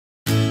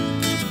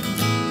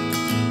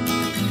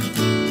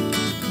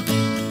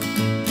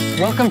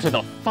Welcome to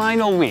the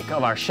final week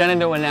of our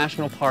Shenandoah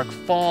National Park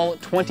Fall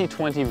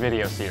 2020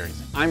 video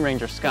series. I'm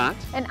Ranger Scott.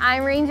 And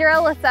I'm Ranger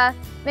Alyssa.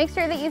 Make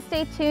sure that you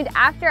stay tuned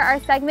after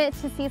our segment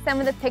to see some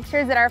of the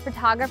pictures that our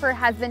photographer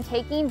has been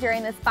taking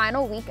during this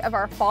final week of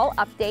our fall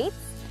updates.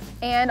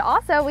 And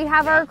also we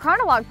have our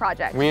chronologue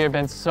project. We have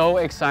been so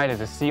excited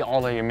to see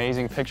all the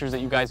amazing pictures that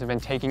you guys have been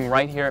taking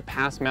right here at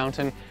Pass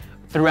Mountain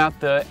throughout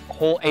the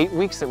whole 8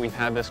 weeks that we've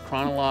had this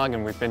chronologue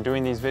and we've been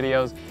doing these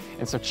videos.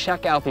 And so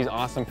check out these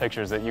awesome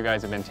pictures that you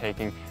guys have been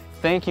taking.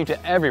 Thank you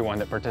to everyone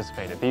that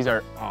participated. These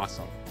are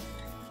awesome.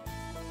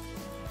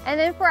 And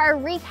then for our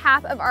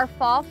recap of our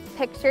fall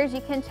pictures,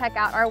 you can check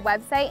out our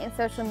website and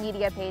social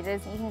media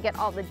pages. You can get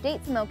all the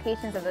dates and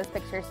locations of those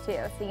pictures too,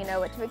 so you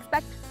know what to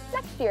expect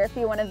next year if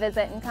you want to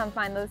visit and come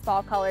find those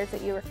fall colors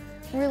that you were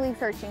really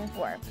searching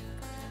for.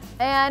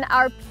 And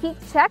our peak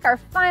check, our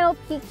final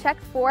peak check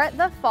for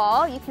the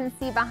fall, you can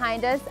see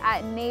behind us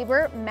at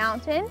Neighbor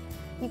Mountain.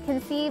 You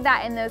can see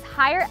that in those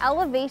higher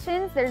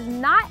elevations, there's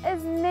not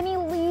as many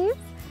leaves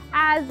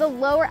as the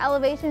lower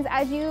elevations.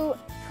 As you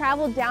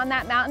travel down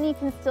that mountain, you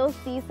can still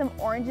see some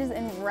oranges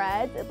and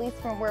reds, at least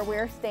from where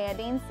we're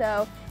standing.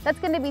 So that's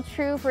going to be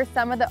true for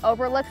some of the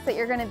overlooks that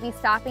you're going to be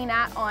stopping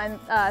at on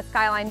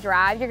Skyline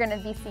Drive. You're going to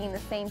be seeing the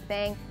same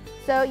thing.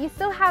 So you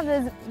still have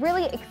those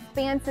really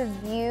expansive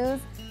views.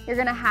 You're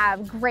going to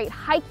have great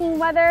hiking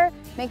weather.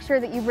 Make sure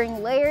that you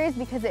bring layers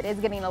because it is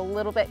getting a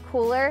little bit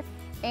cooler.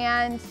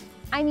 And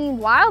I mean,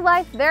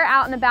 wildlife, they're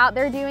out and about,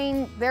 they're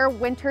doing their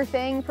winter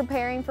thing,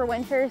 preparing for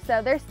winter,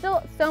 so there's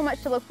still so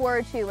much to look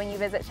forward to when you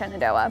visit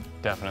Shenandoah.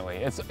 Definitely.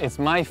 It's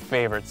my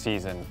favorite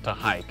season to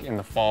hike in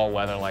the fall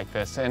weather like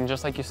this. And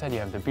just like you said, you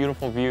have the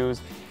beautiful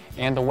views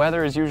and the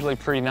weather is usually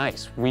pretty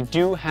nice. We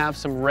do have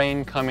some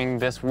rain coming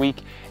this week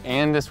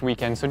and this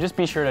weekend, so just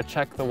be sure to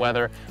check the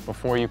weather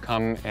before you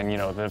come. And you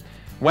know, the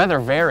weather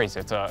varies.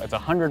 It's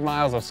 100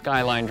 miles of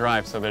Skyline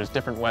Drive, so there's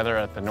different weather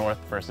at the north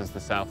versus the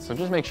south, so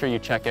just make sure you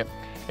check it.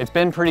 It's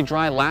been pretty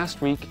dry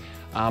last week,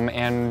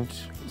 and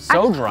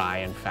so dry,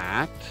 in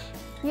fact.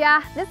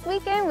 Yeah, this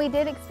weekend we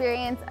did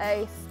experience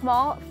a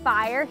small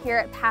fire here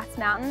at Pass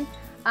Mountain.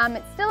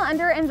 It's still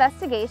under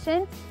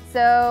investigation,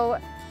 so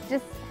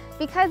just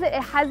because it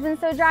has been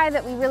so dry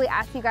that we really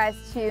ask you guys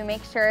to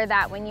make sure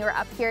that when you're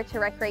up here to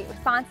recreate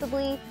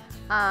responsibly.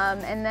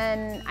 And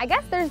then I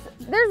guess there's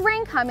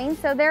rain coming,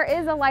 so there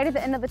is a light at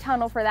the end of the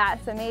tunnel for that.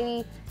 So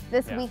maybe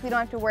this week we don't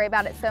have to worry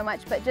about it so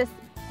much, but just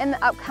in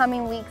the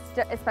upcoming weeks,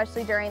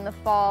 especially during the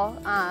fall,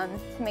 to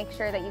make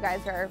sure that you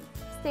guys are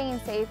staying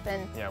safe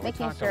and making sure. We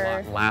talked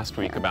a lot last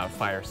week about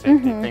fire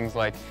safety, things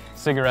like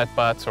cigarette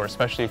butts, or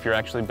especially if you're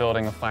actually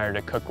building a fire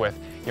to cook with,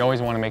 you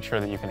always want to make sure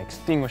that you can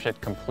extinguish it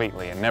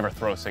completely and never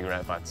throw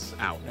cigarette butts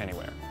out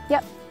anywhere.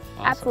 Yep.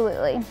 Awesome.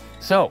 Absolutely.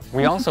 So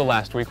we also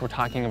last week were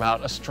talking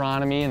about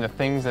astronomy and the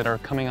things that are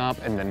coming up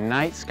in the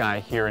night sky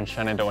here in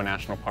Shenandoah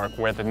National Park,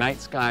 where the night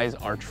skies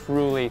are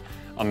truly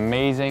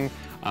amazing.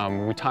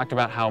 We talked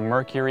about how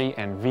Mercury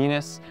and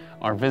Venus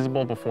are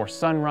visible before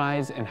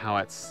sunrise and how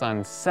at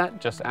sunset,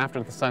 just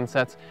after the sun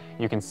sets,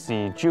 you can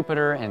see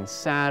Jupiter and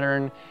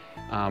Saturn.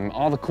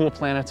 All the cool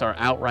planets are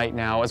out right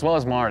now, as well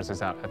as Mars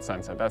is out at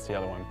sunset. That's the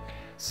other one.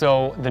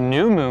 So the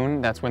new moon,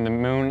 that's when the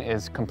moon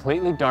is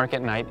completely dark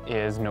at night,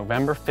 is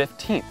November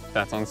 15th.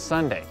 That's on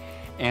Sunday.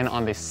 And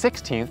on the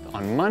 16th,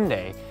 on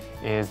Monday,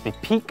 is the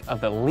peak of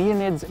the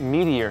Leonids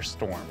meteor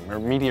storm, or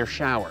meteor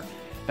shower.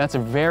 That's a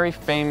very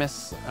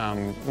famous,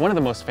 one of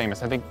the most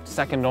famous, I think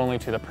second only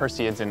to the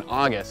Perseids in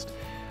August,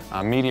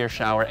 meteor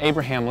shower.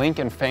 Abraham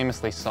Lincoln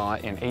famously saw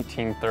it in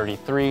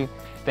 1833.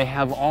 They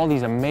have all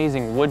these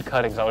amazing wood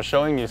cuttings. I was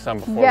showing you some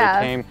before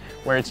we came,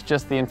 where it's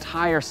just the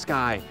entire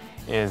sky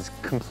is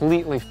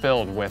completely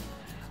filled with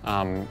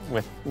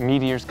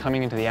meteors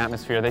coming into the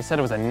atmosphere. They said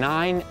it was a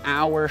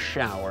 9-hour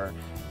shower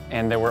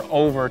and there were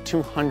over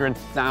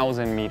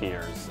 200,000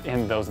 meteors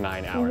in those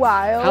 9 hours.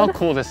 Wild. How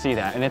cool to see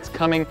that. And it's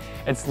coming,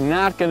 it's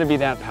not gonna be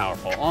that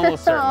powerful,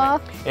 almost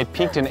certainly. It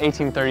peaked in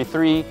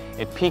 1833,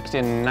 it peaked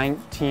in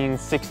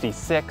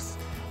 1966.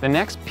 The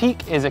next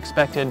peak is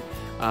expected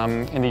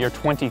in the year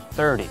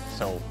 2030.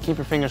 So keep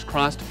your fingers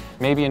crossed.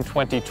 Maybe in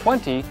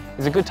 2020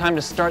 is a good time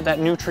to start that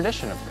new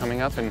tradition of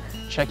coming up and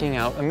checking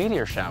out a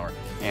meteor shower.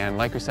 And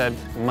like we said,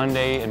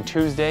 Monday and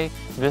Tuesday,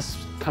 this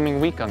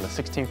coming week on the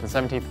 16th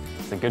and 17th,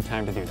 is a good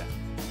time to do that.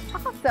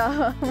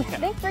 Awesome.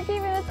 Thanks for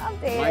keeping us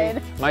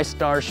updated. My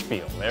star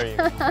spiel, there you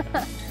go.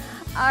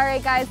 All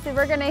right, guys, so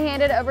we're gonna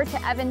hand it over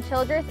to Evan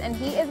Childress, and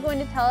he is going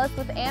to tell us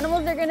what the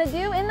animals are gonna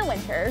do in the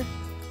winter.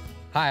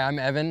 Hi, I'm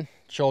Evan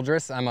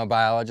Childress. I'm a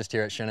biologist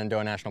here at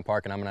Shenandoah National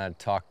Park, and I'm gonna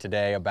talk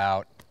today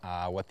about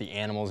what the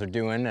animals are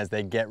doing as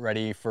they get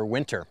ready for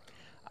winter.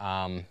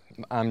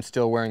 I'm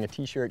still wearing a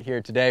t-shirt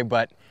here today,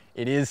 but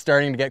it is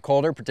starting to get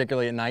colder,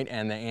 particularly at night,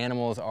 and the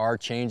animals are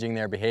changing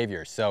their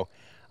behavior. So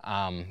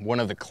one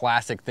of the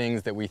classic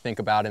things that we think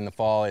about in the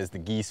fall is the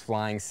geese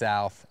flying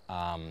south.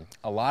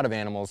 A lot of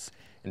animals,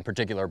 in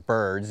particular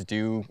birds,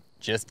 do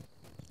just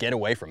get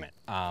away from it.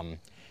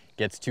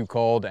 Gets too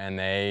cold and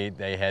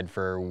they head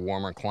for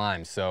warmer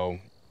climes. So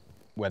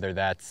whether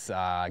that's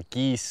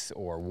geese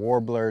or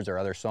warblers or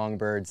other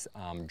songbirds.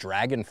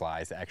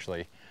 Dragonflies,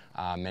 actually,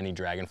 many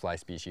dragonfly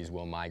species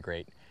will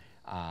migrate.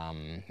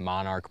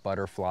 Monarch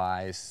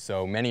butterflies.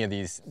 So many of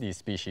these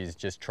species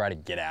just try to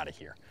get out of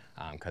here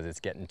because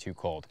it's getting too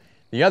cold.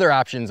 The other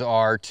options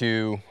are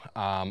to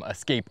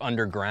escape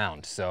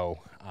underground, so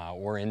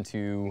or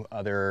into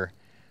other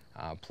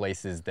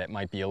places that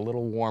might be a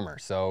little warmer.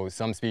 So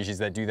some species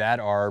that do that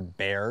are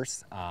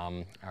bears,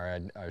 are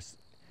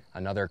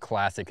another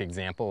classic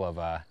example of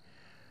a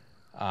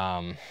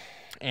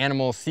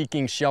animal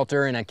seeking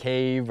shelter in a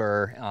cave,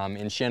 or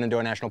in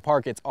Shenandoah National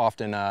Park, it's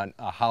often a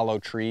hollow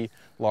tree.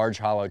 Large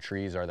hollow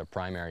trees are the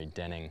primary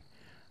denning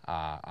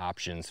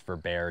options for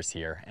bears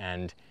here.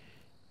 And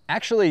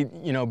actually,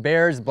 you know,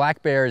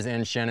 black bears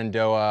in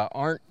Shenandoah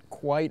aren't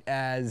quite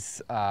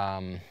as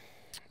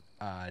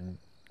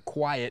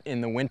quiet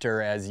in the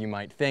winter as you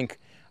might think.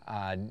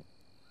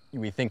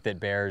 We think that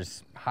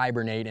bears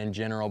hibernate in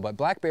general, but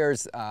black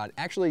bears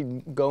actually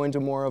go into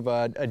more of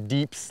a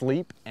deep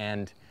sleep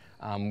and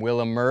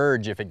will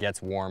emerge if it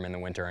gets warm in the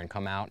winter and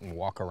come out and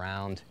walk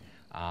around,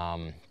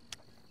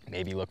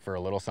 maybe look for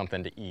a little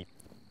something to eat.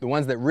 The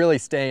ones that really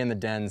stay in the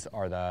dens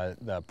are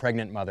the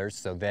pregnant mothers,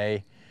 so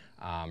they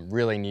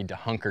really need to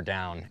hunker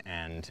down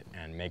and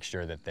make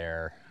sure that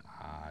they're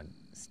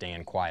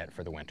staying quiet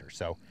for the winter.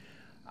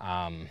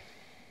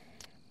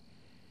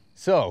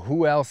 So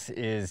who else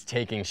is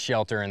taking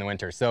shelter in the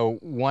winter? So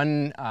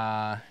one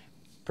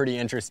pretty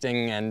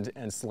interesting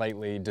and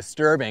slightly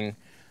disturbing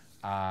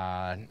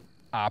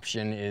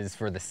option is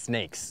for the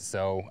snakes.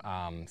 So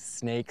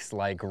snakes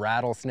like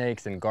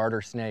rattlesnakes and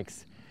garter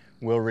snakes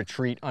will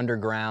retreat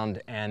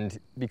underground, and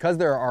because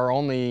there are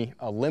only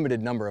a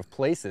limited number of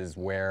places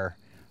where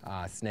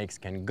snakes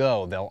can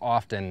go, they'll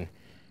often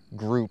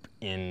group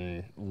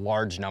in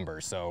large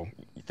numbers. So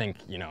you think,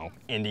 you know,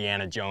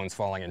 Indiana Jones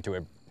falling into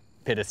a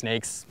pit of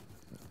snakes,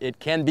 it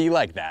can be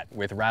like that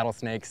with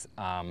rattlesnakes,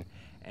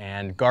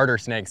 and garter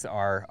snakes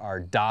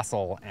are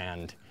docile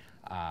and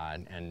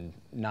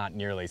not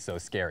nearly so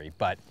scary,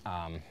 but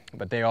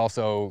they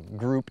also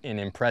group in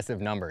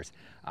impressive numbers.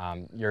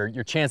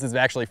 Your chances of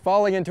actually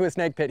falling into a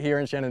snake pit here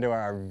in Shenandoah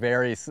are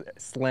very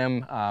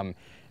slim.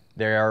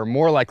 They are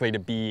more likely to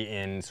be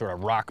in sort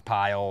of rock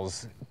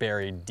piles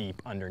buried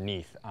deep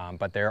underneath,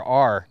 but there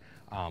are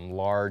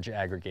large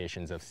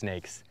aggregations of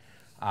snakes.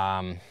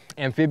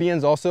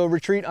 Amphibians also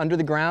retreat under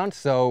the ground,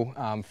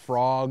 so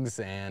frogs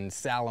and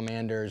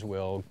salamanders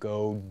will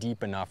go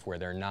deep enough where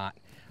they're not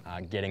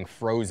getting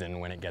frozen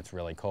when it gets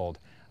really cold.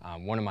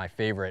 One of my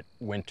favorite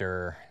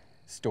winter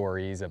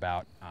stories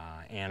about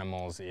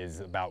animals is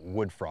about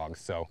wood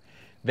frogs. So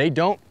they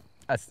don't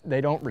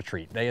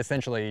retreat. They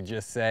essentially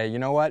just say, you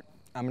know what,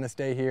 I'm gonna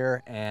stay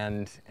here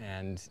and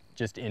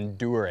just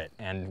endure it.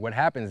 And what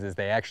happens is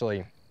they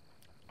actually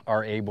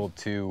are able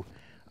to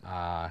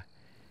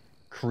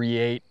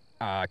create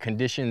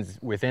conditions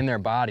within their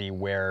body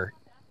where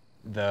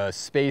the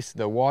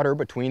water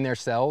between their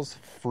cells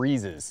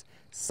freezes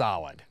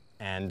solid.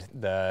 And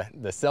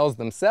the cells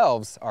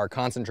themselves are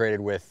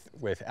concentrated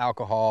with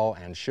alcohol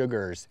and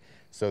sugars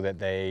so that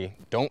they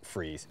don't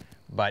freeze.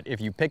 But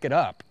if you pick it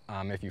up,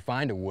 if you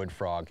find a wood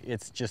frog,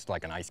 it's just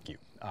like an ice cube.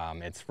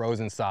 It's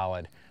frozen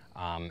solid,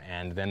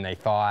 and then they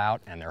thaw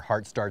out and their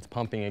heart starts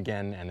pumping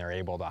again and they're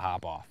able to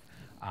hop off.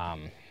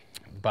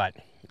 But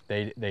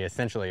they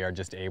essentially are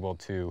just able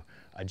to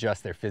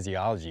adjust their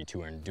physiology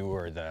to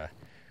endure the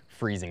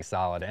freezing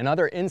solid. And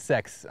other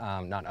insects,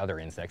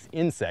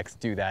 insects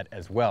do that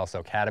as well.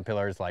 So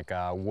caterpillars like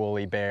a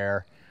woolly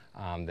bear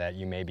that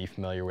you may be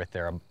familiar with,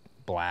 they're a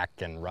black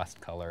and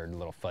rust-colored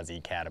little fuzzy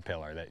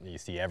caterpillar that you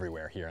see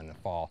everywhere here in the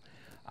fall.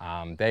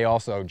 They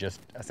also just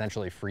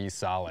essentially freeze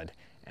solid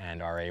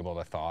and are able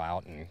to thaw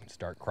out and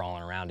start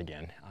crawling around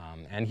again.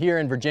 And here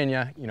in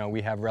Virginia, you know,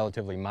 we have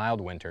relatively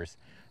mild winters,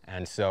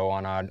 and so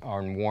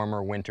on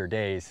warmer winter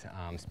days,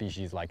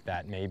 species like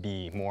that may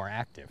be more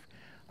active.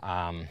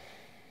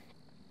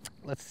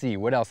 Let's see,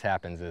 what else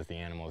happens as the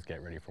animals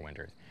get ready for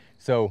winter?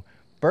 So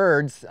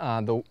birds,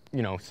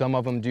 some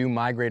of them do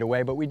migrate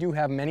away, but we do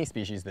have many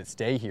species that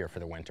stay here for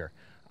the winter.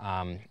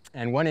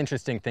 And one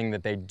interesting thing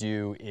that they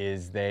do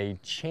is they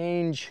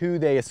change who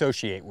they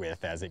associate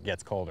with as it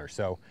gets colder.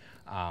 So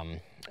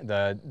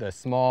the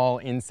small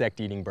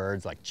insect-eating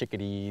birds like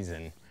chickadees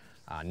and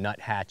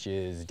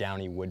nuthatches,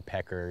 downy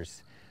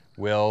woodpeckers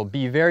will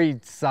be very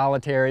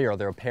solitary, or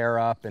they'll pair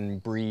up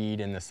and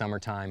breed in the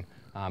summertime.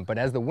 But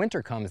as the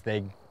winter comes,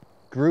 they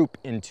group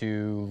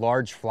into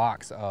large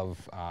flocks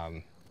of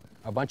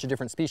a bunch of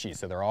different species.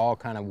 So they're all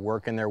kind of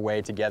working their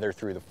way together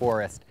through the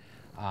forest.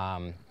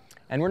 And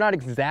we're not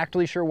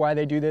exactly sure why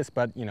they do this,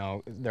 but you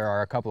know, there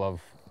are a couple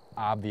of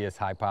obvious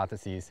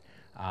hypotheses,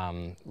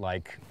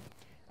 like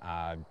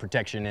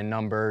protection in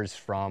numbers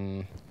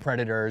from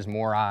predators,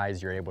 more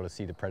eyes, you're able to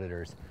see the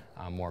predators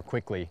more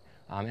quickly.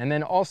 And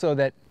then also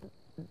that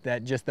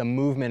just the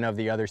movement of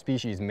the other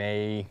species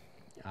may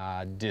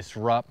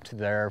disrupt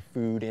their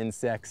food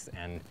insects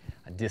and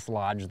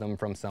dislodge them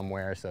from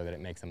somewhere so that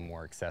it makes them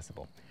more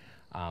accessible.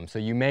 So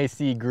you may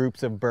see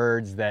groups of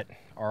birds that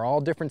are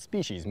all different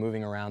species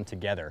moving around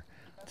together.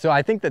 So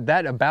I think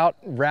that about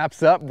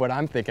wraps up what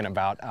I'm thinking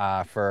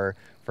about for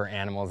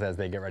animals as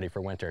they get ready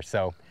for winter.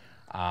 So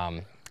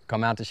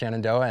come out to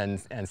Shenandoah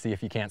and see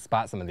if you can't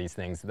spot some of these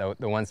things. The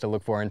ones to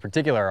look for in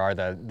particular are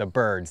the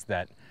birds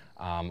that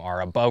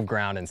are above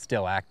ground and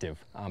still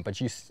active. But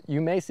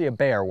you may see a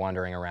bear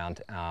wandering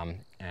around,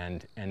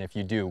 and if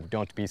you do,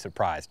 don't be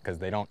surprised, because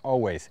they don't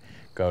always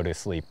go to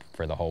sleep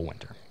for the whole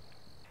winter.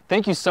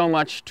 Thank you so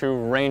much to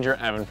Ranger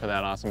Evan for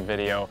that awesome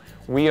video.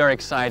 We are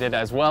excited,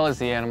 as well as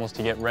the animals,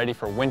 to get ready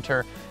for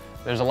winter.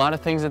 There's a lot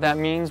of things that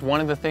means. One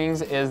of the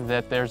things is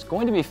that there's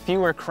going to be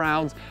fewer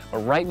crowds, but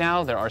right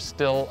now there are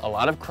still a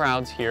lot of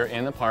crowds here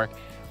in the park.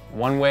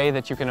 One way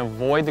that you can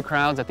avoid the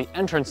crowds at the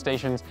entrance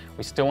stations,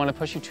 we still want to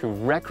push you to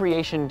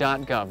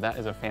recreation.gov. That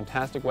is a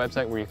fantastic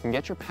website where you can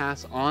get your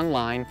pass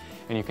online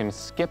and you can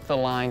skip the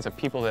lines of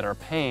people that are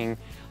paying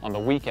on the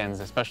weekends,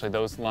 especially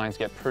those lines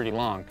get pretty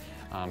long.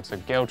 So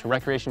go to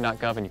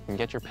recreation.gov and you can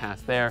get your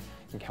pass there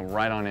and come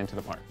right on into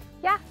the park.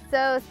 Yeah,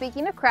 so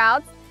speaking of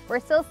crowds, we're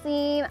still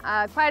seeing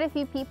quite a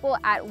few people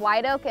at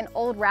White Oak and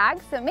Old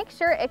Rag, so make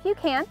sure, if you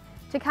can,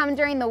 to come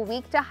during the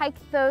week to hike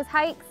those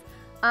hikes.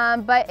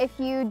 But if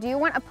you do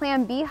want a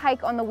Plan B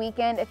hike on the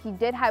weekend, if you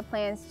did have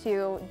plans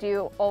to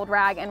do Old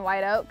Rag and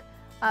White Oak,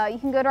 you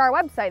can go to our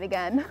website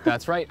again.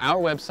 That's right, our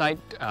website,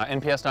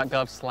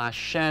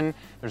 nps.gov/Shen.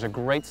 There's a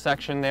great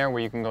section there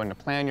where you can go in to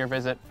plan your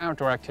visit,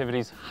 outdoor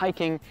activities,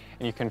 hiking,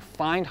 and you can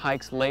find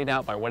hikes laid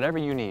out by whatever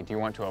you need. Do you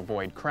want to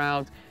avoid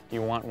crowds? Do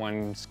you want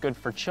ones good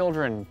for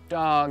children,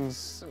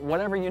 dogs,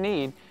 whatever you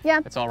need? Yeah.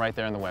 It's all right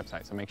there on the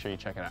website, so make sure you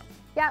check it out.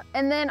 Yeah,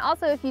 and then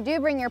also if you do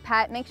bring your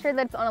pet, make sure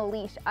that it's on a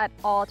leash at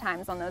all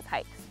times on those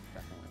hikes.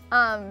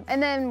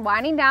 And then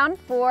winding down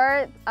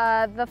for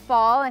the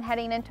fall and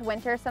heading into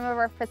winter, some of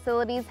our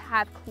facilities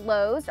have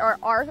closed or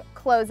are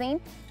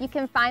closing. You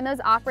can find those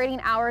operating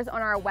hours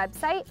on our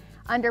website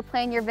under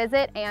Plan Your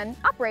Visit and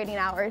Operating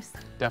Hours.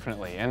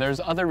 Definitely, and there's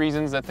other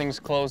reasons that things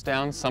close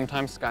down.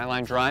 Sometimes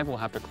Skyline Drive will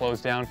have to close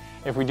down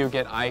if we do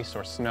get ice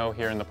or snow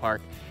here in the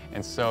park.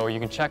 And so you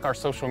can check our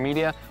social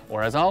media,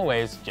 or as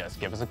always, just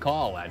give us a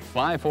call at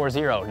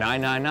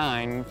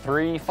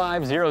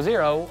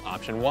 540-999-3500,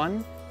 option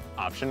 1,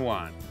 option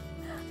 1.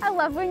 I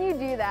love when you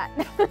do that.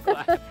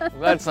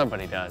 Glad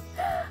somebody does.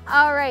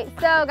 All right,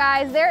 so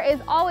guys, there is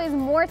always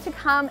more to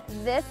come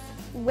this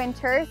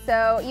winter.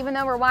 So even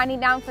though we're winding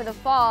down for the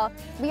fall,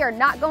 we are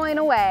not going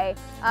away.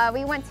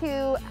 We want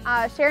to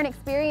share an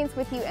experience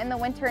with you in the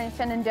winter in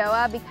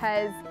Shenandoah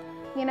because,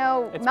 you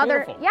know,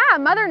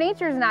 Mother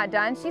Nature's not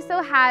done. She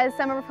still has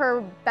some of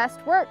her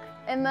best work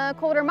in the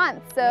colder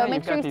months, so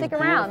make sure you stick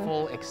around.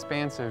 Beautiful,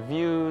 expansive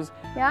views,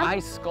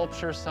 ice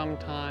sculpture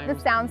sometimes.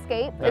 The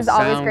soundscape is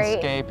always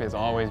great. The soundscape is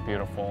always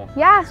beautiful.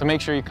 Yeah. So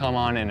make sure you come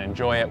on and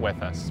enjoy it with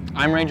us.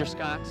 I'm Ranger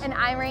Scott. And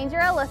I'm Ranger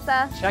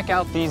Alyssa. Check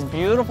out these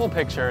beautiful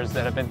pictures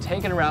that have been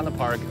taken around the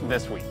park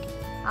this week.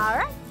 All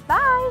right,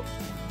 bye.